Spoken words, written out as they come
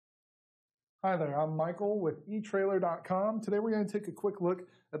Hi there, I'm Michael with etrailer.com. Today we're going to take a quick look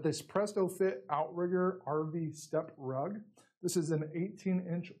at this Prest-O-Fit Outrigger RV Step Rug. This is an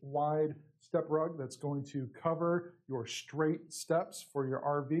 18-inch wide step rug that's going to cover your straight steps for your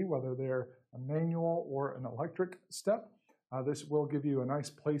RV, whether they're a manual or an electric step. This will give you a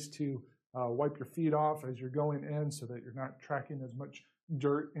nice place to wipe your feet off as you're going in so that you're not tracking as much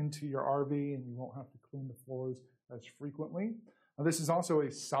dirt into your RV and you won't have to clean the floors as frequently. This is also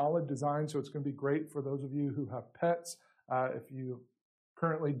a solid design, so it's going to be great for those of you who have pets. If you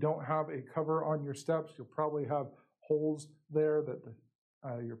currently don't have a cover on your steps, you'll probably have holes there that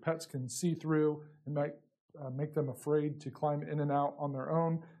your pets can see through and might make them afraid to climb in and out on their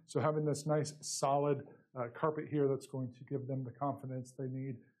own. So having this nice solid carpet here that's going to give them the confidence they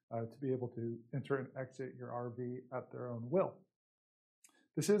need to be able to enter and exit your RV at their own will.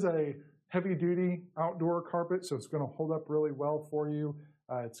 This is a heavy-duty outdoor carpet, so it's going to hold up really well for you.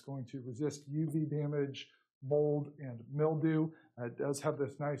 It's going to resist UV damage, mold, and mildew. It does have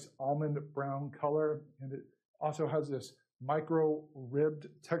this nice almond brown color, and it also has this micro-ribbed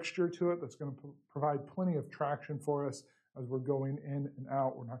texture to it that's going to provide plenty of traction for us as we're going in and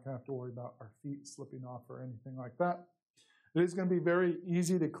out. We're not going to have to worry about our feet slipping off or anything like that. It is going to be very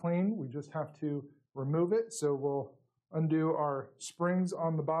easy to clean. We just have to remove it, so we'll undo our springs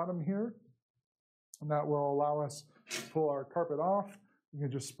on the bottom here, and that will allow us to pull our carpet off. You can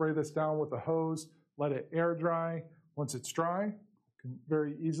just spray this down with a hose, let it air dry. Once it's dry, you can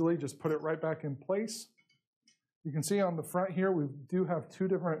very easily just put it right back in place. You can see on the front here, we do have two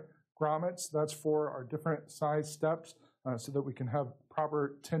different grommets. That's for our different size steps so that we can have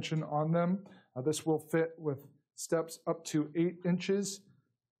proper tension on them. This will fit with steps up to 8 inches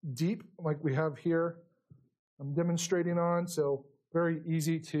deep like we have here. I'm demonstrating on, so very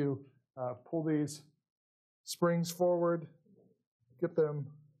easy to pull these springs forward, get them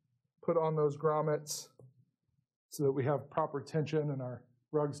put on those grommets so that we have proper tension and our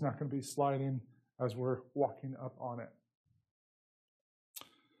rug's not going to be sliding as we're walking up on it.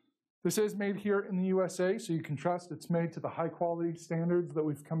 This is made here in the USA, so you can trust it's made to the high quality standards that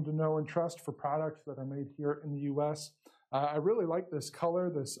we've come to know and trust for products that are made here in the US. I really like this color,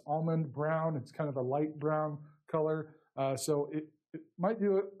 this almond brown. It's kind of a light brown color, so it might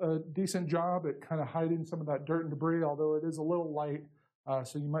do a decent job at kind of hiding some of that dirt and debris, although it is a little light,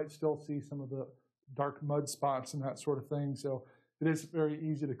 so you might still see some of the dark mud spots and that sort of thing. So it is very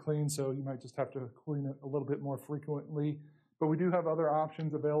easy to clean, so you might just have to clean it a little bit more frequently. But we do have other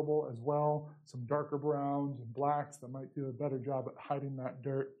options available as well, some darker browns and blacks that might do a better job at hiding that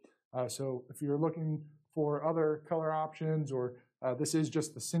dirt. So if you're looking for other color options, or this is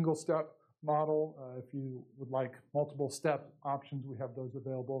just the single step model, if you would like multiple step options, we have those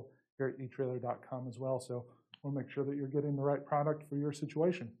available here at etrailer.com as well. So we'll make sure that you're getting the right product for your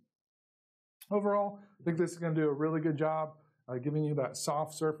situation. Overall, I think this is going to do a really good job giving you that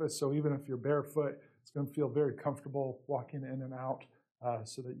soft surface, so even if you're barefoot, it's going to feel very comfortable walking in and out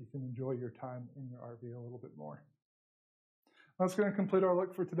so that you can enjoy your time in your RV a little bit more. That's going to complete our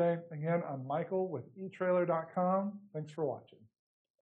look for today. Again, I'm Michael with etrailer.com. Thanks for watching.